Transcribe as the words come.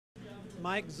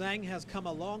Mike Zheng has come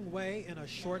a long way in a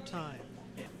short time.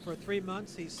 For 3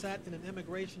 months, he sat in an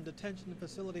immigration detention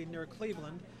facility near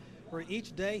Cleveland, where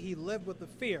each day he lived with the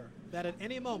fear that at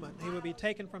any moment he would be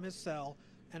taken from his cell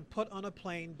and put on a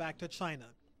plane back to China.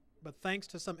 But thanks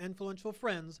to some influential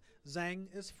friends, Zheng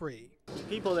is free.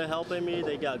 People that helping me,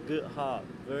 they got good heart,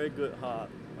 very good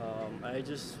heart. I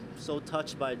just so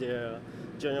touched by their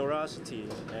generosity,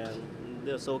 and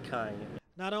they're so kind.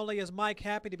 Not only is Mike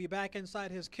happy to be back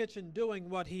inside his kitchen doing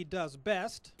what he does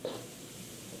best,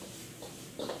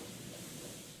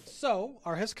 so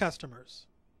are his customers.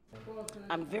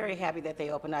 I'm very happy that they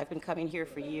opened. I've been coming here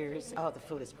for years. Oh, the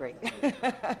food is great.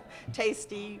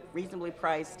 Tasty, reasonably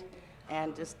priced,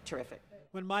 and just terrific.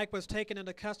 When Mike was taken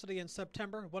into custody in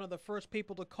September, one of the first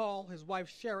people to call his wife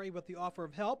Sherry with the offer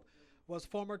of help was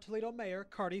former Toledo Mayor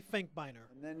Carty Finkbeiner.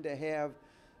 And then to have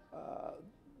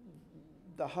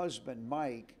the husband,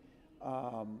 Mike,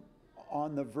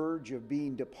 on the verge of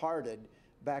being departed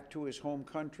back to his home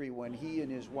country when he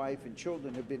and his wife and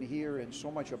children have been here and so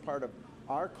much a part of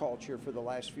our culture for the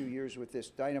last few years with this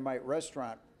dynamite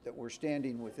restaurant that we're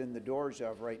standing within the doors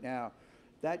of right now,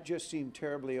 that just seemed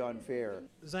terribly unfair.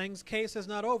 Zheng's case is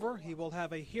not over. He will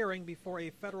have a hearing before a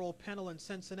federal panel in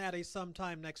Cincinnati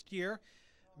sometime next year.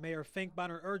 Mayor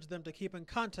Finkbeiner urged them to keep in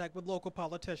contact with local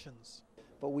politicians.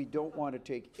 But we don't want to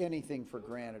take anything for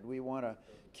granted. We want to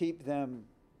keep them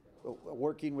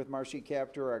working with Marcy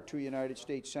Kaptur, our 2 United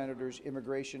States senators,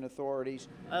 immigration authorities.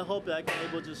 I hope that I can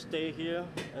able to stay here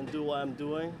and do what I'm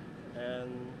doing,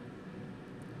 and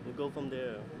we'll go from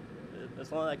there.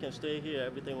 As long as I can stay here,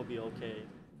 everything will be okay.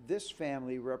 This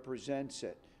family represents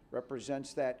it,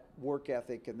 represents that work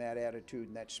ethic and that attitude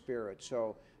and that spirit.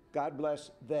 So God bless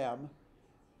them.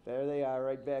 There they are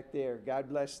right back there. God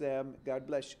bless them. God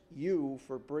bless you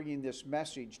for bringing this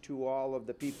message to all of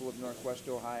the people of Northwest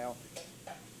Ohio.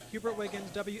 Hubert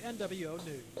Wiggins, WNWO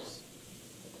News.